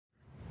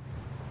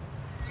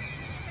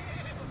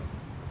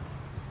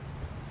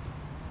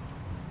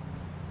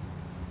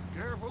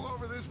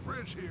over this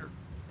bridge here.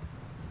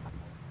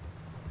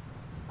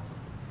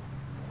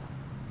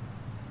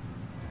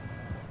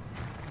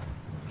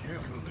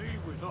 Can't believe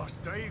we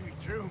lost Davy,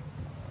 too.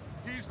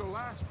 He's the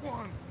last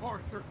one,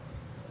 Arthur.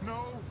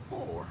 No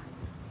more.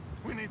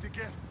 We need to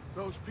get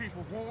those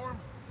people warm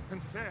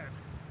and fed.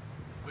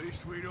 At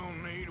least we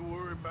don't need to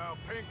worry about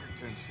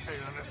Pinkertons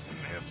tailing us in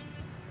this.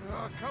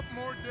 A couple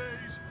more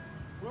days,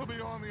 we'll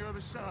be on the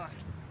other side.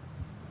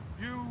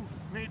 You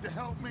need to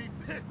help me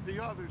pick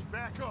the others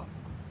back up.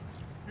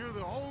 You're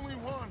the only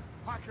one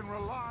I can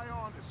rely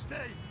on to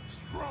stay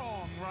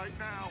strong right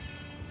now.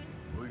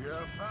 We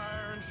got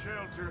fire and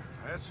shelter.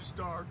 That's a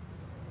start.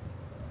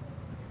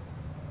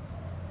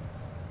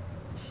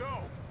 So,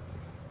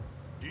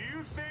 do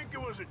you think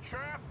it was a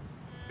trap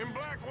in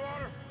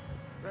Blackwater?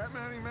 That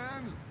many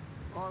men?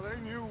 Oh, they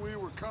knew we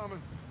were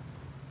coming.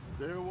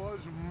 There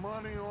was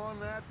money on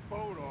that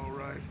boat, all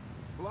right.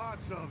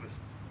 Lots of it.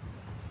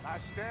 I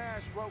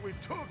stashed what we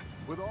took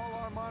with all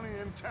our money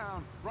in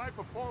town right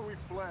before we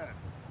fled.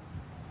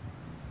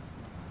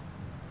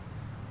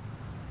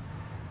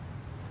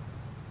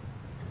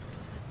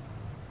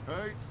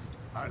 Hey,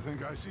 I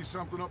think I see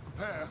something up the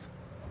path.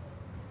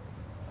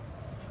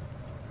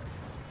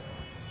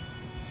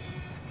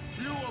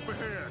 You up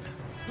ahead.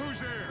 Who's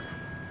there?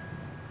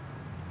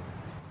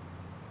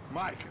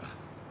 Micah.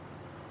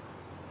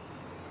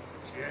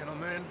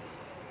 Gentlemen,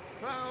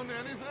 Found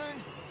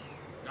anything?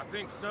 I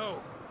think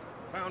so.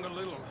 Found a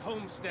little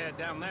homestead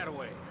down that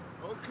way.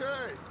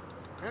 Okay.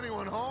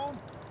 Anyone home?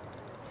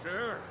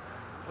 Sure.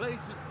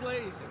 Place is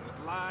blazing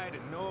with light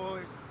and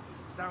noise.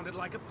 Sounded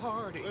like a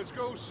party. Let's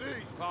go see.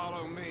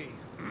 Follow me.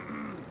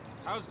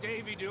 How's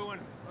Davy doing?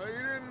 He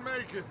didn't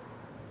make it.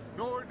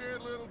 Nor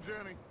did little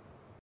Jenny.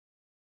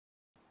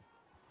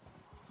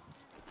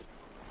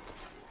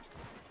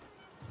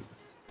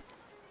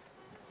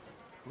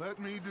 Let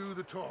me do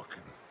the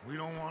talking. We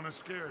don't want to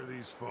scare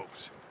these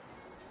folks.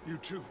 You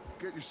two,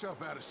 get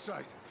yourself out of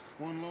sight.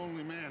 One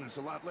lonely man is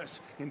a lot less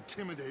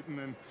intimidating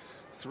than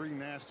three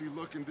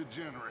nasty-looking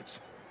degenerates.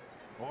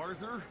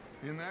 Arthur,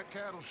 in that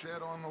cattle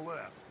shed on the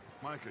left.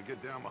 Micah,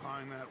 get down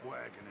behind that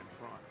wagon in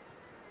front.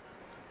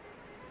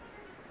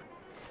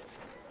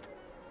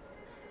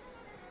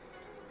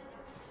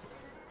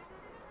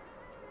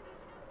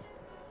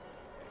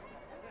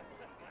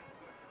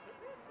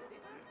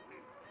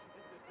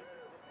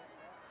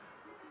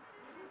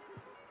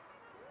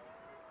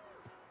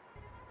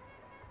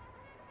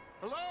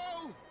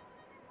 Hello?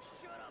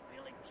 Shut up,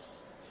 Billy.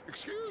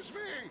 Excuse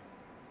me?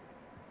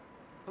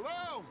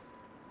 Hello?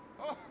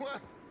 Oh, well,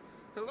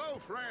 hello,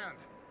 friend.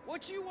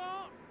 What you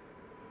want?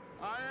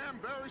 I am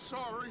very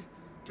sorry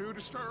to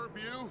disturb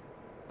you.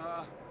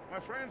 My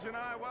friends and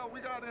I, well,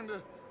 we got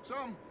into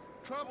some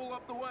trouble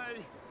up the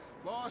way,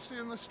 lost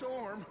in the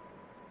storm.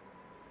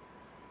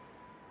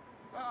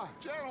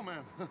 Gentlemen,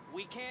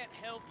 We can't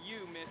help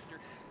you, mister.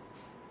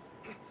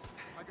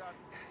 I got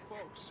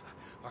folks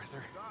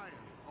Arthur. dying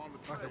on the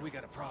trail. Arthur, we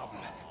got a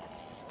problem.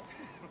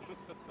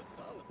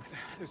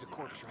 There's a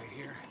corpse right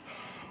here.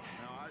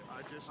 Now,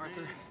 I just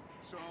Arthur, need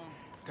some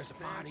there's a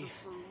cans body of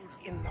food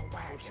in the or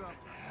wagon. something.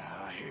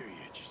 I hear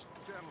you. Just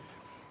Gentlemen,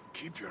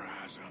 keep your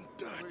eyes on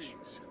Dutch.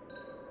 please.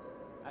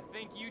 I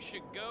think you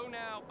should go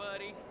now,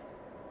 buddy.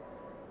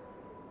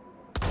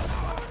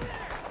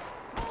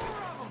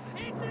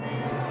 It's an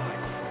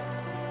ambush!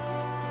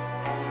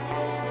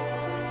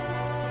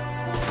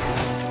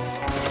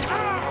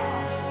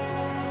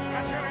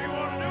 That's how you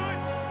want to do it?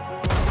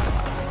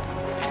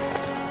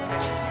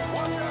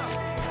 Watch out!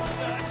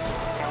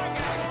 I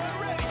got one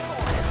ready for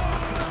you.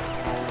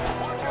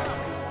 Watch out!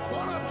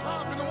 One up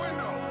top in the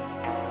window!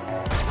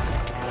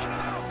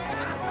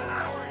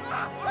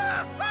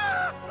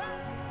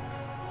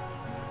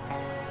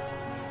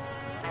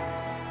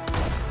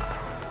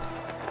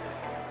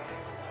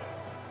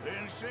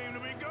 Didn't seem to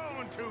be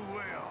going too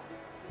well.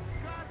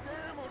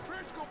 Goddamn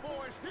O'Driscoll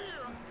boys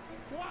here!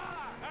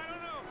 Why? I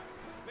don't know.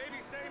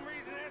 Maybe same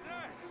reason as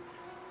us.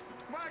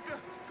 Micah,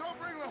 go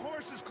bring the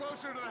horses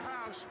closer to the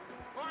house.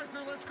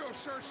 Arthur, let's go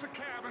search the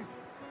cabin.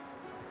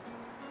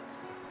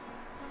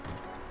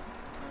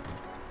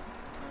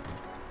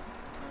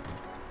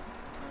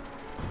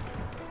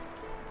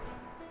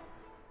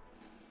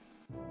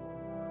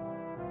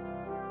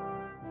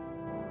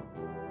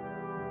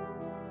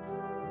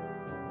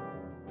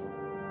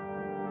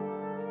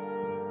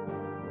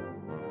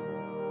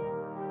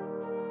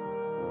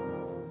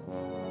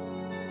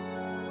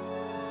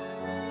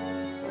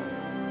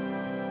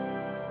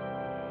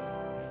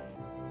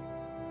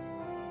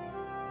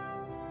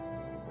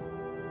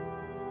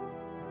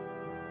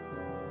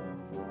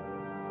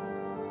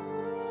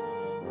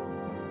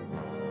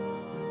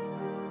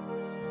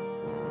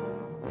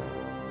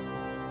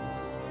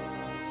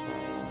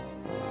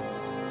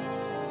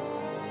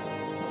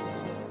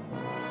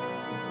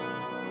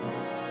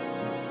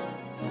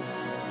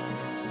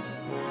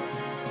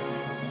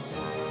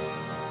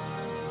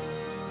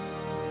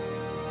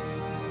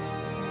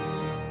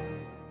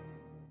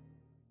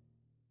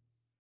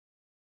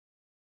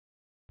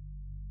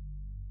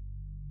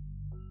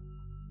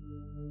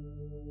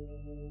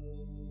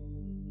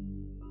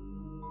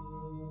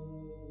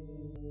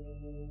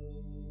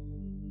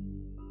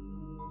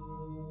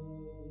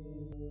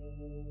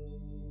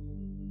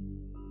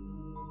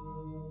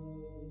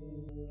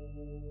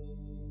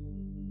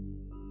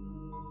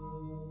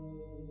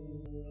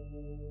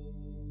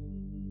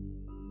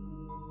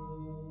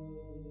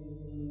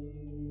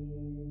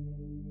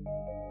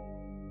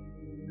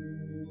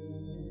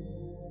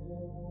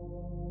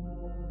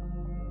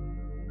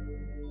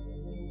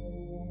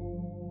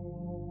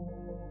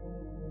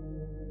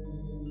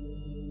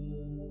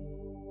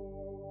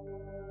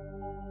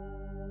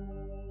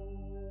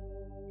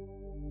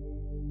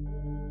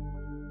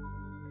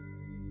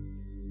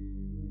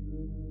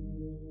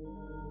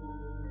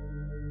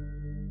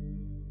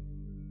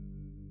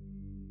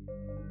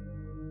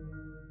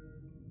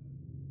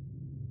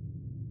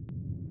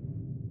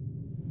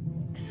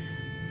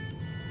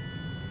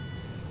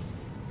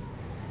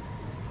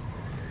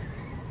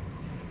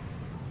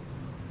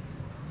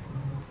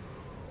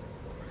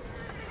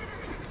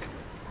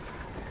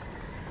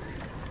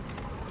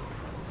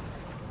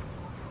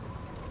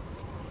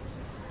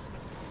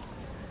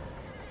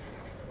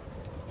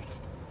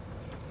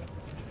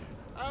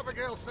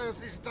 Abigail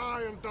says he's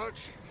dying,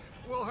 Dutch.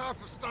 We'll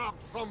have to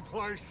stop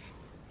someplace.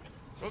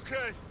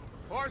 Okay,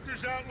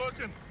 Arthur's out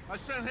looking. I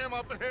sent him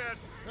up ahead.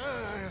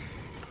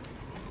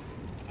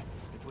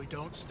 If we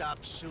don't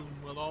stop soon,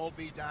 we'll all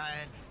be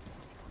dying.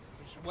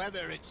 This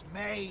weather, it's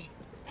May.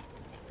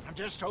 I'm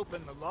just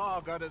hoping the law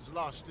got as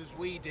lost as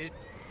we did.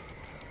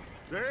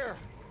 There!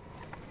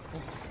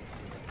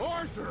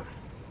 Arthur!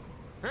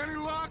 Any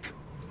luck?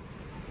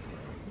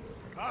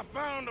 I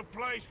found a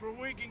place where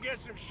we can get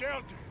some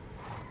shelter.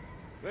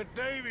 Let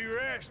Davy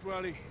rest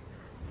while he...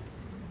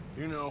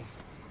 You know.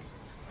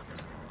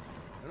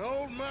 An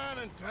old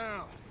mining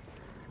town.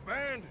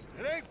 Abandoned.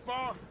 It ain't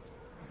far.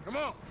 Come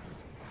on.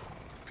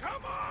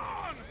 Come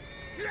on!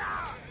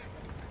 Yeah!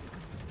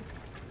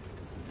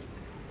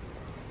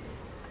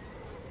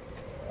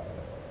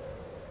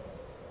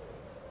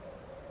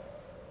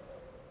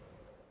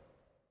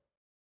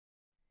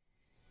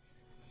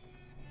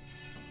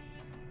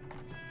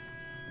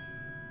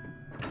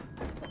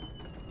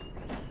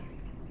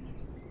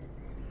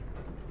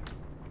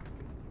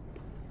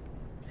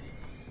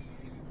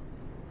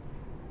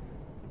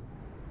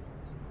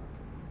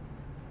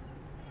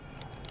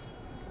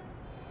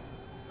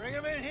 Bring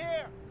him in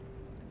here!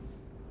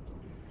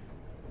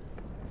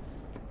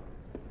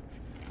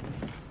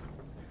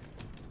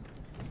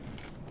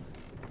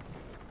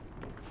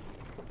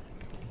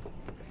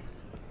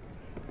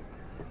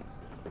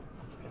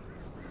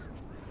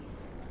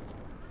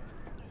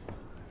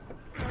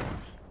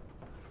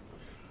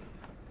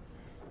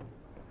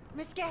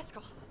 Miss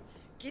Gaskell,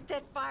 get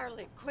that fire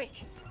lit,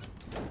 quick.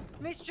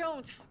 Miss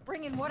Jones,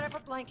 bring in whatever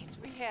blankets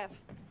we have.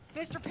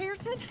 Mr.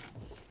 Pearson,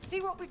 see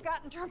what we've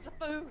got in terms of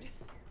food.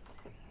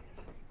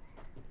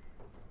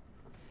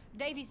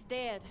 Davy's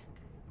dead.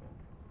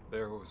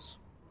 There was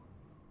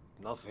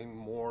nothing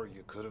more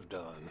you could have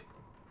done.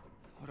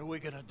 What are we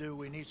gonna do?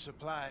 We need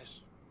supplies.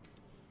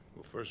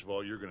 Well, first of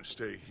all, you're gonna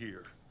stay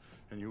here,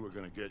 and you are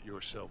gonna get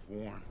yourself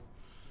warm.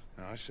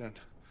 Now, I sent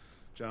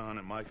John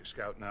and Micah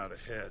scouting out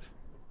ahead.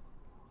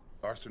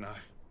 Arthur and I,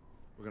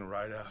 we're gonna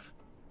ride out,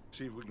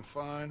 see if we can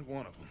find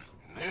one of them.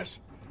 And this,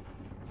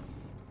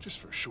 just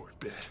for a short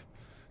bit.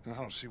 And I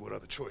don't see what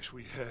other choice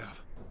we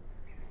have.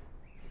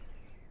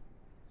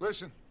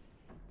 Listen.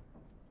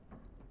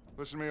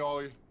 Listen to me, all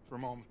of you, for a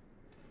moment.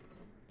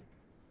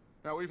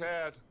 Now, we've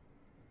had,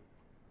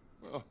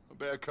 well, a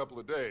bad couple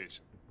of days.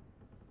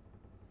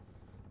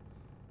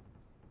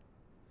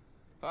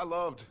 I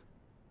loved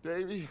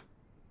Davy,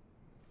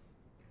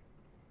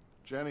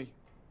 Jenny,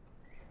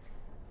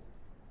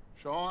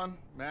 Sean,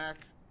 Mac.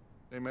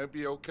 They may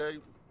be okay.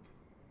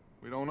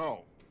 We don't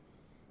know.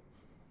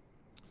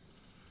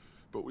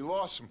 But we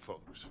lost some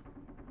folks.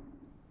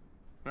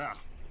 Now,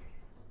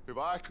 if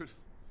I could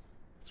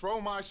throw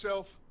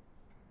myself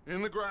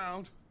in the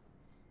ground,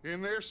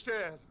 in their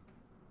stead,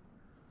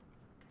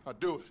 I'd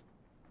do it,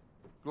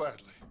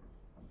 gladly.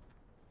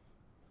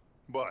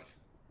 But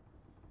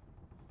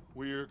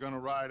we are gonna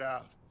ride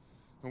out,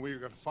 and we are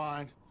gonna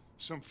find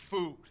some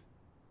food.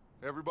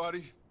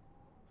 Everybody,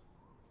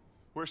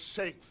 we're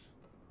safe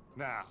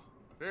now.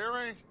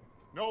 There ain't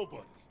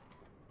nobody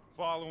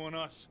following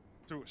us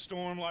through a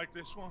storm like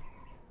this one.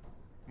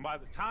 And by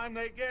the time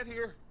they get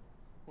here,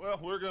 well,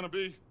 we're gonna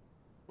be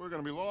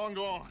long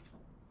gone.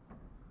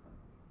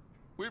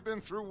 We've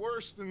been through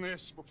worse than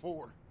this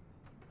before.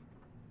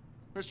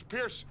 Mr.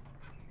 Pearson,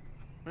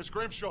 Miss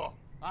Grimshaw,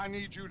 I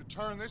need you to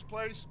turn this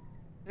place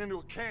into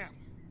a camp.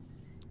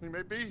 We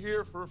may be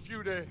here for a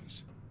few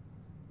days.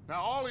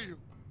 Now, all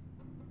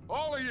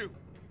of you,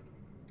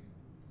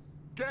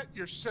 get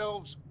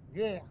yourselves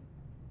warm.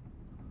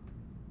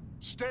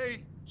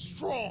 Stay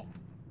strong.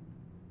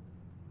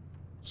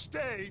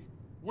 Stay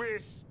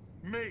with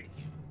me.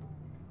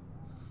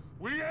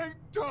 We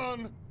ain't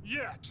done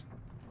yet.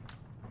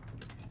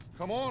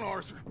 Come on,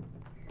 Arthur.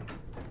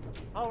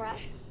 All right.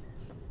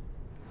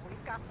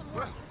 We've got some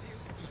work to do.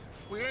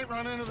 We ain't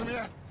run into them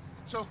yet,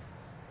 so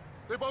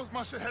they both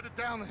must have headed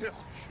down the hill.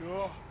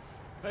 Sure.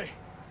 Hey,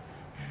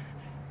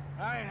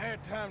 I ain't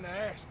had time to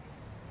ask.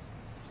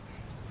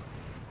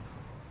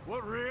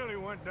 What really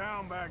went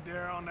down back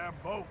there on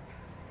that boat?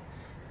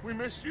 We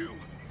missed you.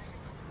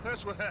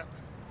 That's what happened.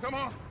 Come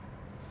on.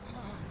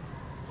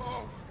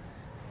 Oh.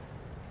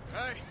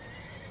 Hey,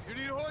 you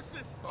need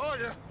horses? Oh,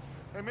 yeah.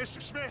 Hey, Mr.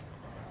 Smith,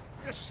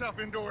 get yourself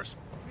indoors.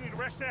 You need to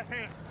rest that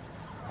hand.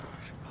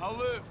 I'll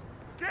live.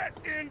 Get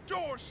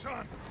indoors,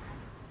 son.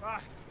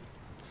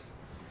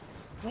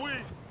 We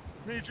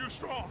need you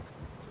strong.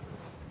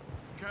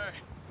 Okay.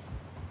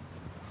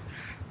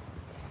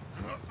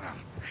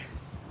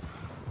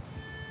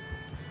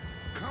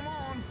 Come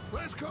on,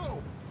 let's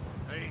go.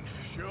 Ain't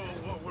sure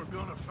what we're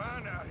gonna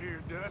find out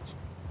here, Dutch.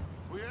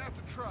 We have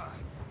to try.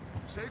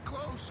 Stay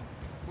close.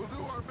 We'll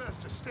do our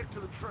best to stick to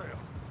the trail.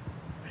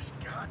 This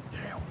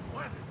goddamn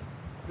weather.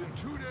 Been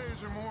 2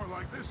 days or more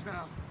like this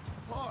now.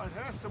 Oh, it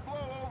has to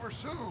blow over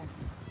soon.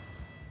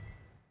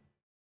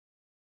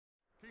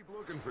 Keep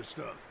looking for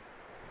stuff.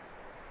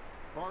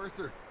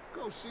 Arthur,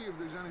 go see if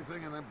there's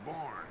anything in that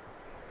barn.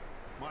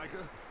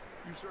 Micah,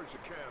 you search the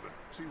cabin,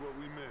 see what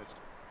we missed.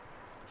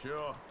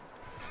 Sure.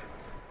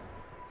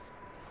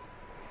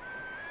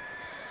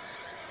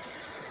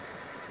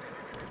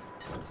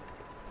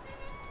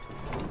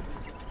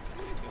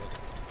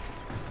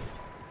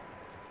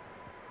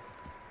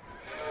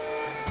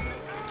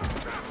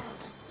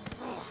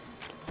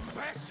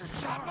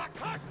 got my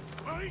cousin!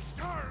 Well, he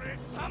started it.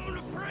 I'm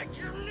gonna break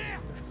your neck!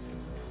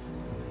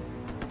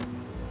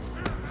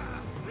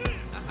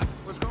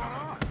 What's going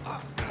on?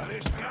 Now,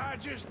 this guy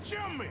just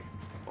jumped me!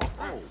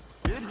 Oh,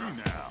 did he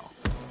now?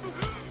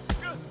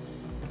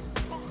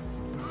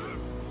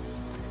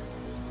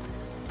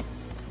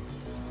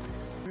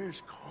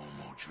 Where's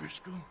Colm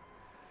O'Driscoll?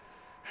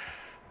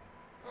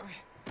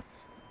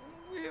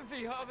 With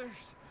the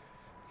others.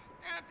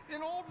 At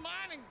an old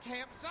mining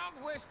camp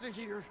southwest of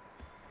here.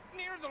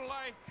 Near the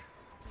lake.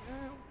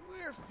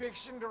 We're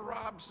fixing to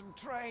rob some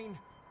train.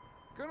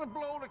 Gonna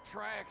blow the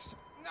tracks.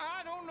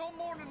 I don't know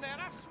more than that,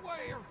 I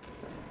swear.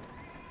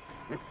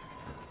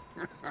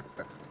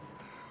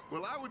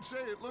 Well, I would say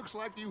it looks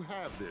like you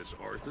have this,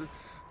 Arthur.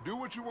 Do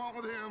what you want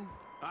with him.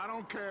 I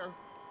don't care.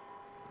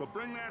 But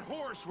bring that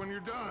horse when you're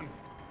done.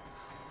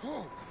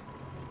 Oh.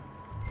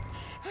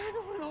 I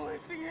don't know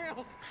anything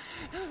else.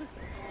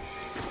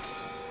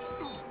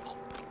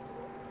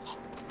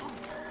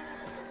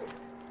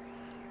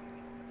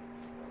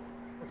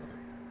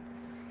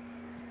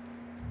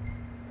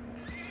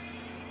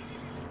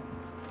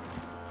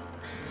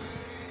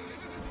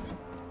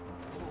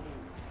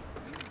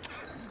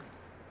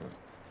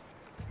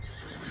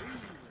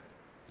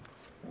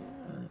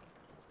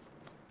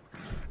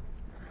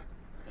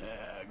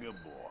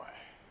 Good boy.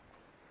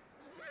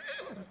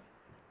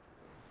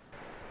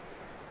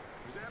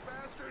 Is that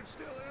bastard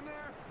still in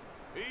there?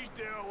 He's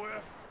dealt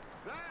with.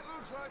 That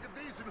looks like a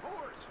decent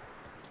horse.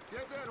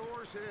 Get that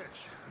horse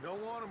hitched.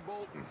 Don't want him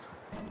bolting.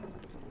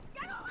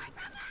 Get away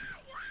from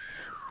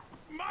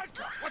me!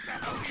 Micah, what the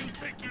hell do you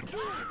think you're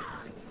doing?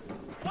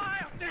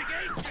 Wild thing,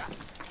 ain't ya?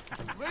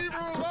 Leave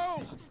her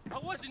alone! I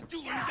wasn't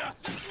doing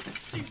nothing.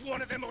 She's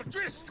one of them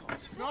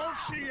O'Driscolls. No,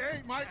 she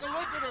ain't, Micah. Look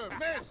at her.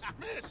 Miss!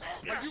 Miss!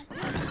 Are you...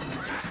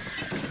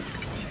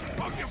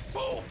 Oh, you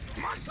fool!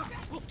 Micah!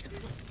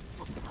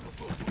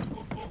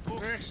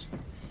 Miss,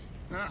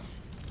 now,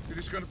 it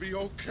is gonna be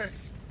okay.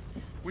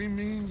 We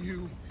mean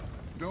you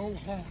no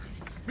harm.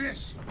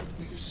 Miss!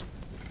 Miss.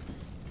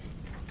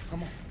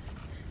 Come on.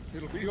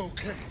 It'll be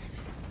okay.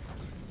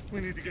 We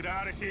need to get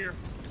out of here.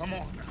 Come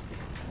on now.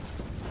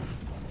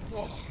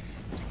 Oh.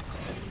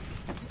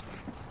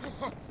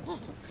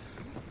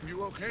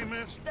 You okay,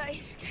 miss?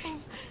 They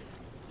came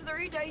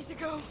 3 days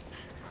ago.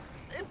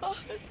 And my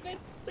husband,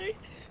 they...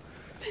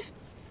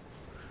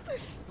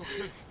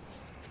 Okay.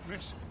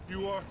 Miss,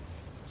 you are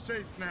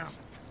safe now.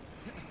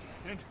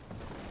 And you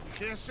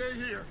can't stay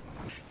here.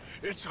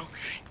 It's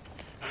okay.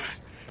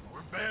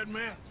 We're bad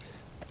men.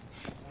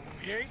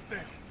 We ain't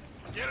them.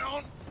 Get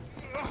on.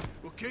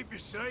 We'll keep you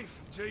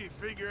safe until you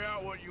figure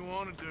out what you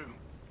want to do.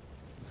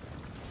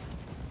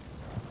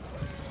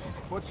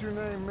 What's your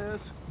name,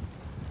 miss?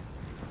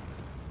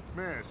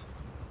 Miss.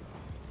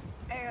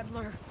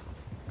 Adler.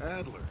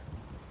 Adler.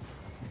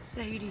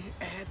 Sadie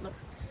Adler.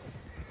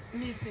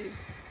 Mrs.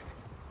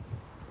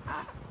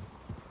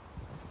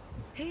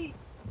 He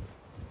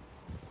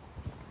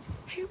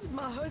was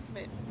my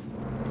husband.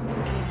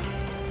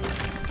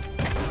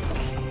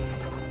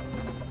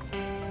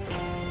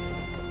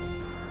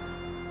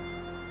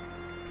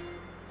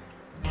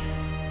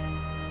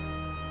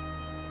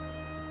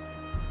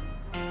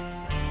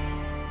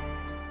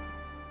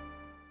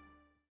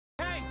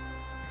 Hey!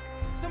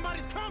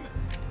 Somebody's coming!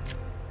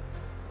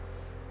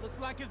 Looks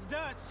like it's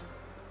Dutch.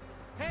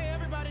 Hey,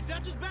 everybody,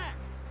 Dutch is back!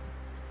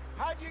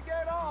 How'd you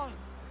get on?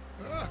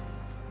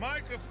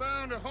 Micah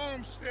found a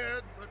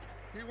homestead, but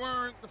he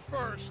weren't the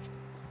first.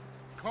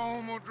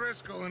 Colm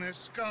O'Driscoll and his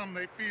scum,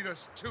 they beat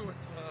us to it.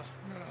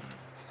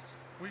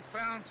 We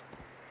found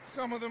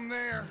some of them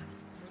there,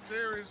 but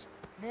there is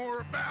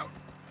more about,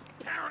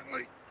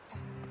 apparently.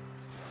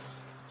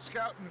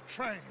 Scouting the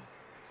train.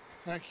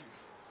 Thank you.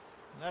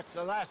 That's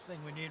the last thing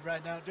we need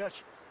right now,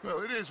 Dutch.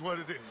 Well, it is what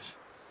it is.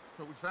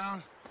 But we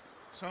found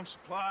some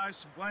supplies,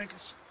 some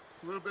blankets,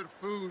 a little bit of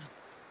food,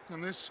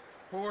 and this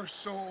poor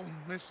soul,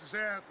 Mrs.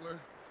 Adler,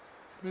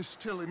 Miss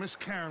Tilly, Miss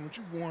Karen, would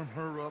you warm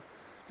her up?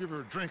 Give her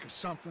a drink or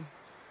something?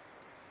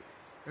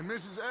 And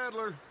Mrs.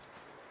 Adler,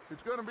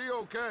 it's gonna be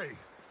okay.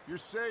 You're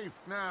safe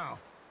now.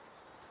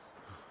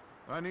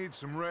 I need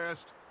some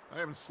rest. I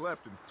haven't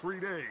slept in 3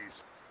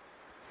 days.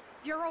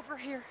 You're over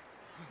here.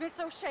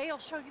 Miss O'Shea will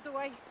show you the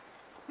way.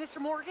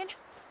 Mr. Morgan,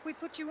 we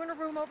put you in a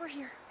room over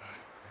here.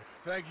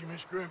 Thank you,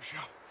 Miss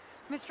Grimshaw.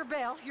 Mr.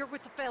 Bell, you're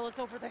with the fellas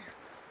over there.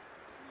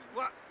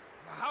 What?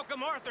 How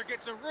come Arthur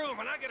gets a room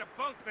and I get a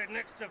bunk bed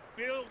next to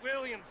Bill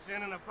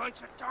Williamson and a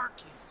bunch of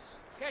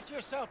darkies? Get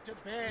yourself to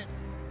bed.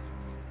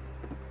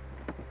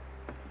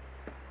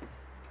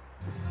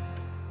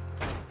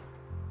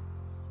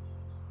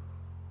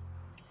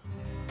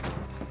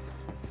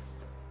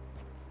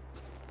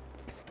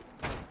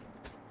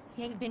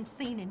 He ain't been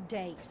seen in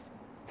days.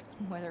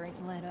 Weather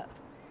ain't let up.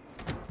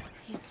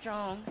 He's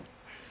strong,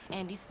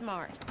 and he's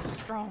smart.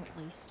 Strong,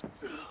 at least.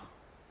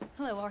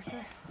 Hello,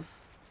 Arthur.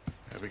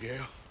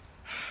 Abigail?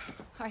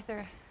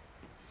 Arthur,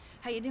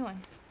 how you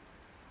doing?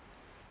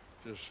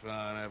 Just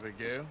fine,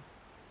 Abigail.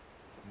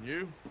 And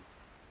you?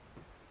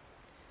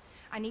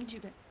 I need you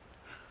to...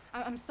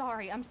 I'm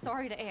sorry. I'm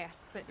sorry to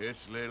ask, but...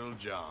 It's little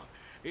John.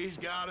 He's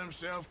got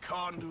himself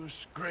caught into a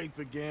scrape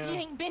again. He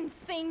ain't been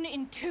seen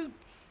in two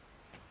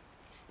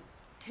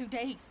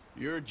days.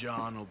 Your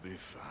John will be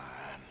fine.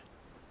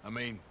 I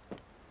mean,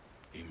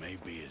 he may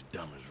be as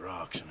dumb as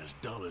rocks and as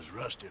dull as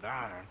rusted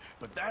iron,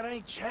 but that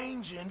ain't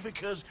changing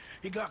because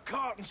he got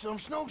caught in some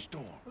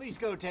snowstorm. Please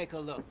go take a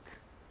look.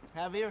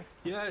 Javier?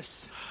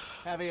 Yes.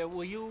 Javier,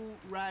 will you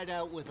ride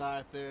out with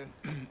Arthur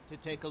to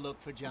take a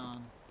look for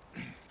John?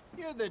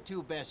 You're the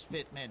two best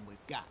fit men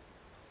we've got.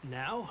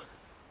 Now?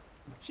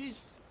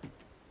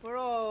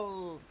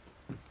 We're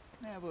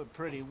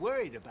pretty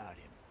worried about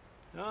him.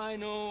 I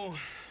know.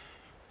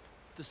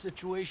 The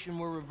situation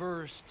were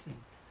reversed.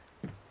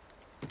 He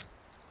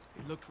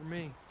looked for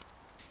me.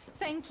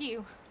 Thank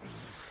you.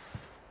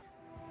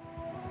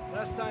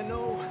 Last I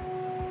know,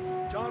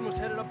 John was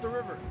headed up the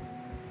river.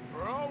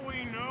 For all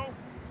we know,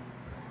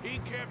 he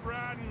kept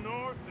riding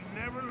north and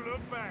never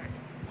looked back.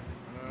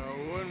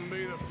 Wouldn't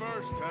be the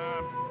first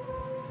time.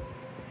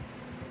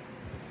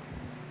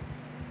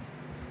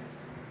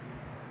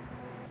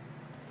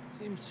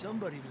 Seems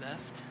somebody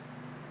left.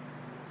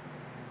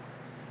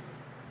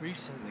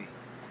 Recently.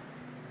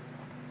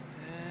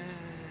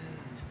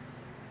 And...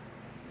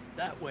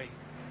 that way.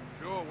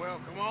 Sure, well,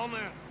 come on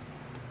then.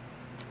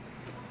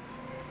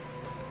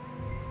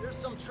 There's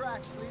some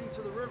tracks leading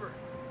to the river.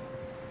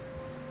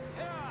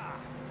 Yeah!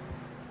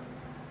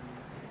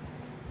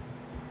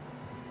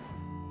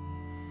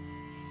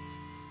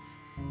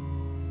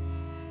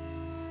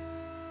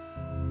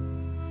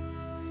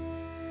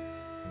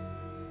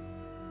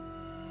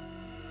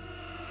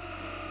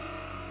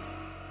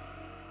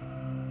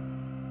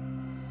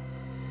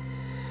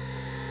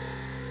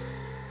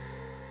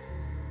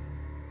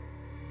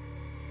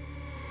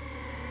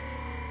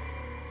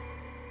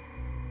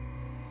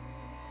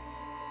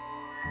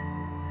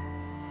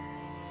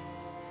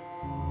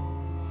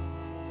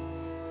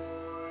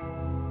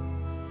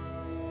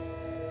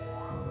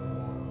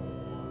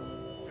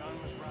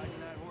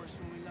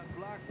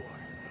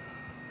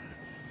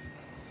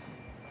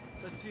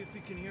 Let's see if he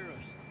can hear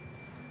us.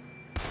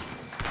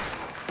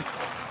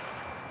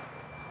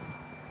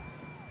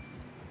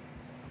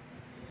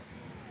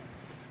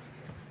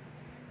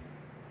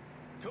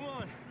 Come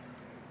on,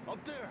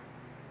 up there.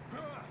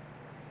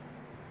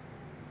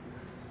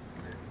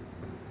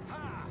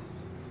 Ha!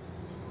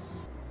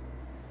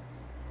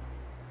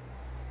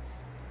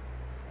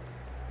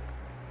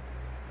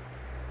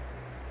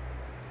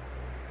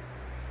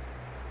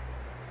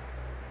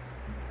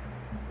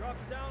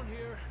 Drops down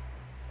here.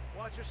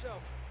 Watch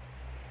yourself.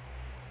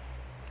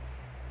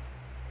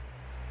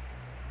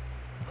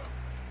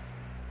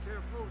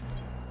 Careful.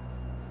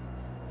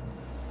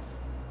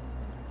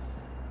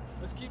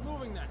 Let's keep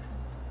moving then.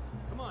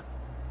 Come on.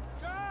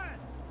 John!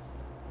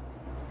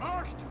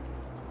 Marston!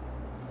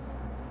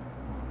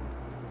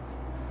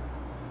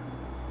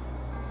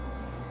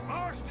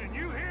 Marston,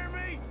 you hear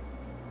me?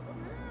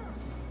 I'm here!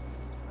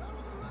 Out on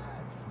the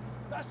ledge!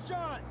 That's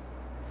John!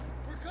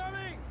 We're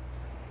coming!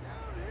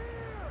 Down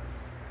here!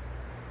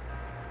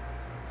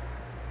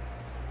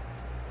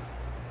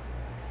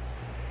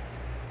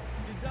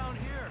 He's down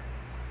here!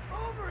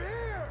 Over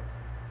here!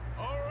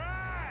 All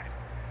right!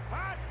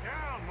 Hot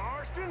down,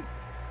 Marston!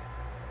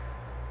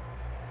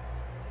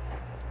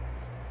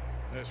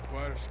 That's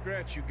quite a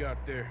scratch you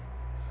got there.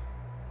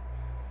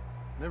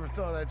 Never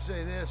thought I'd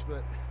say this, but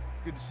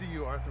it's good to see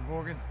you, Arthur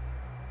Morgan.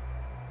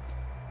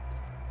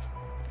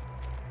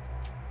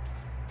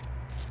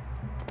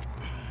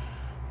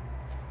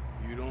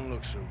 You don't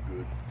look so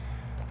good.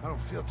 I don't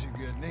feel too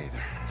good,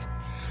 neither.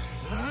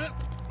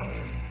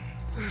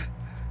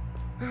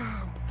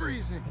 I'm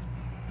freezing.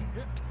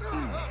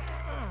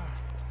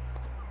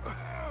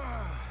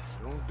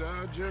 Don't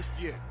die just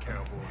yet,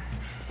 cowboy.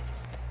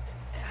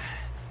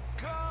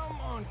 Come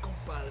on,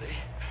 compadre.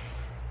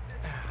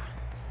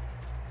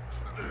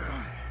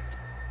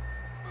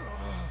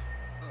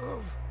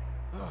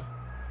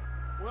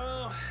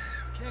 Well,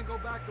 we can't go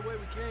back the way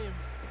we came.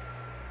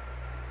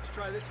 Let's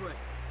try this way.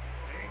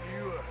 Ain't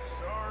you a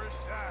sorry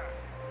sight?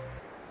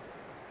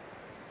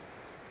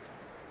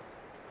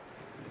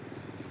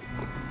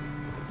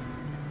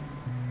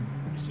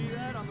 You see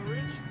that on the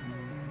ridge?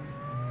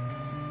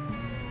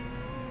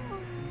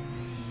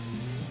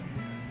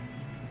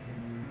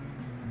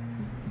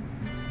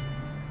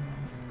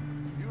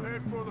 You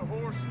head for the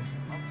horses.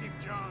 I'll keep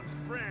John's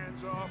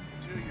friends off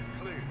until you're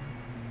clear.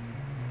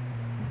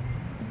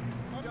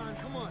 John,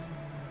 come on.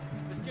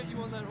 Let's get you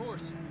on that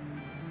horse.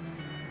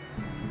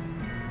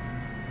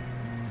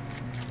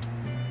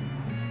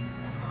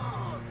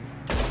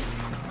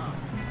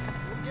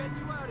 We're getting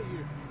you out of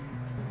here.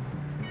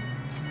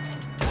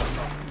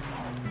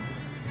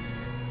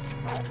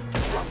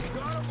 You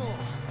got them all.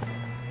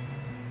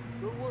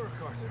 Good work,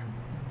 Arthur.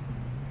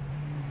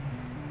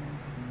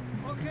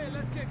 Okay,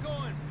 let's get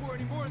going before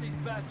any more of these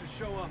bastards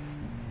show up.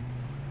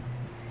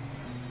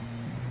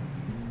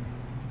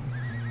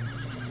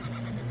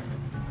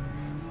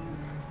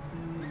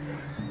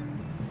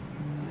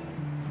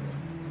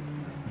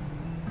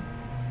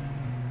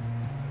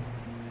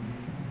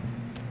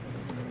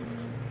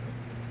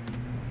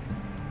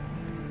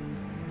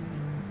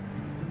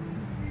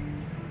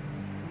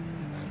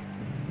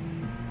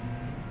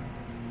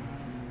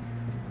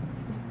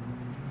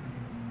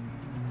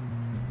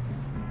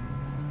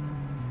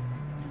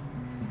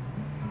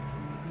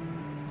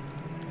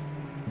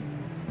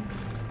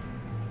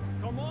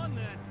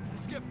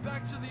 get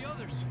back to the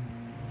others.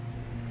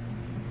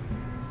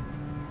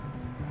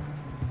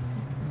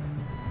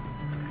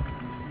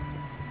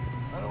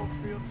 I don't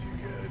feel too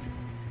good.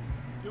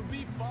 You'll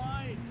be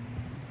fine.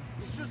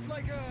 It's just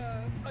like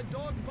a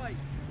dog bite.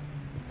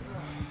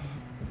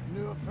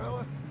 Knew a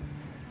fella?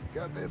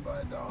 Got bit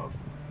by a dog.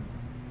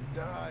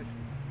 Died.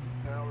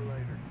 An hour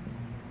later.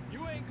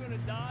 You ain't gonna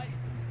die.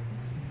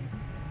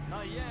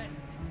 Not yet.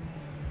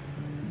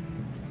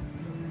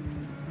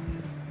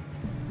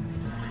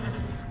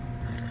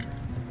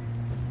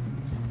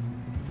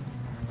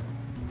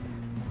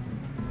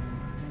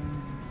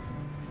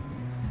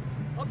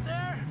 Up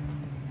there!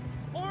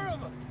 More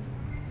of them!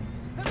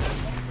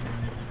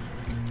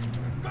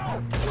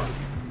 Go!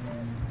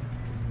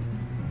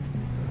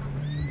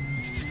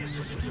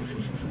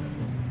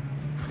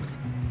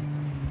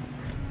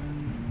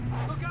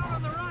 Look out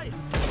on the right!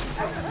 Get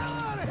the hell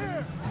out of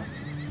here!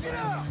 Get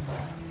out!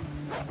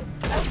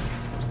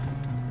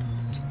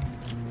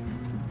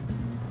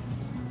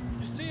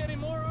 You see any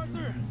more,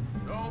 Arthur?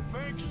 Don't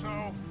think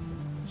so.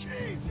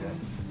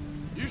 Jesus!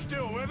 You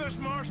still with us,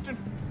 Marston?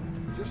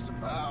 Just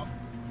about.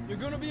 You're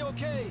gonna be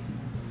okay.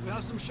 We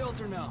have some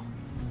shelter now.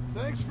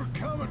 Thanks for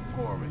coming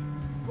for me.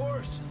 Of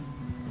course.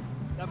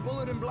 That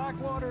bullet in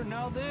Blackwater,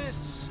 now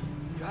this.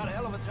 You had a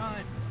hell of a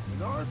time.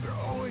 And Arthur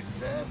always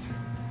says,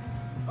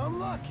 I'm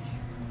lucky.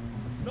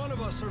 None of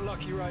us are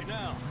lucky right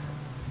now.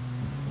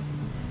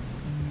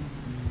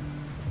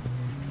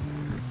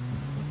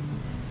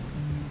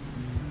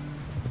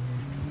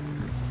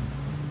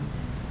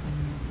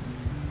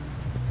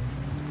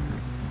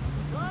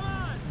 Come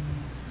on!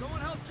 Someone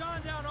help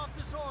John down off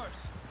this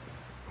horse.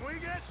 Can we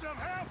get some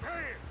help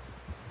here?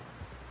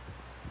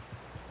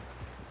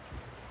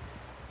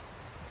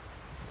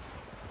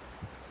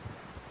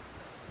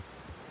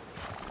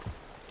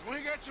 Can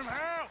we get some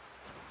help?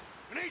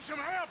 We need some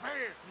help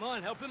here. Come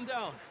on, help him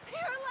down. You're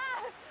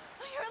alive!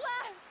 You're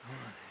alive!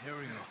 Here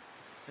we go.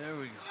 There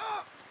we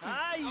go.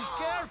 Ay,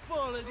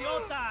 careful,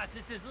 idiotas!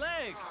 It's his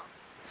leg.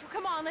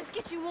 Come on, let's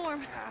get you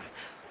warm.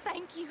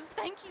 Thank you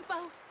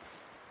both.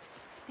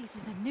 This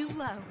is a new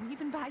low,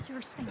 even by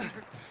your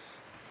standards.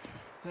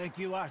 Thank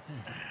you, Arthur.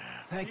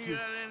 Thank you.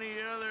 Got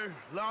any other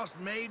lost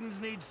maidens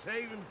need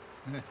saving?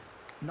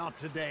 Not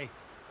today.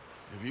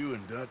 Have you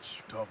and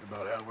Dutch talked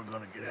about how we're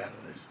gonna get out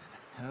of this?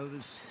 I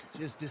was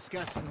just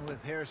discussing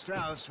with Herr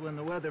Strauss when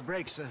the weather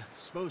breaks. I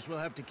suppose we'll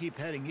have to keep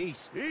heading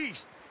east.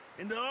 East?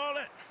 Into all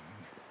that...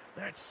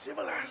 That's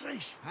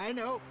civilization. I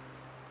know.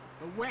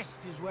 But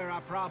west is where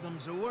our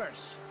problems are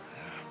worse.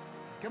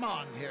 Come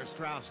on, Herr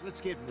Strauss.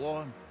 Let's get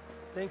warm.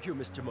 Thank you,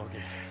 Mr.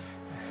 Morgan.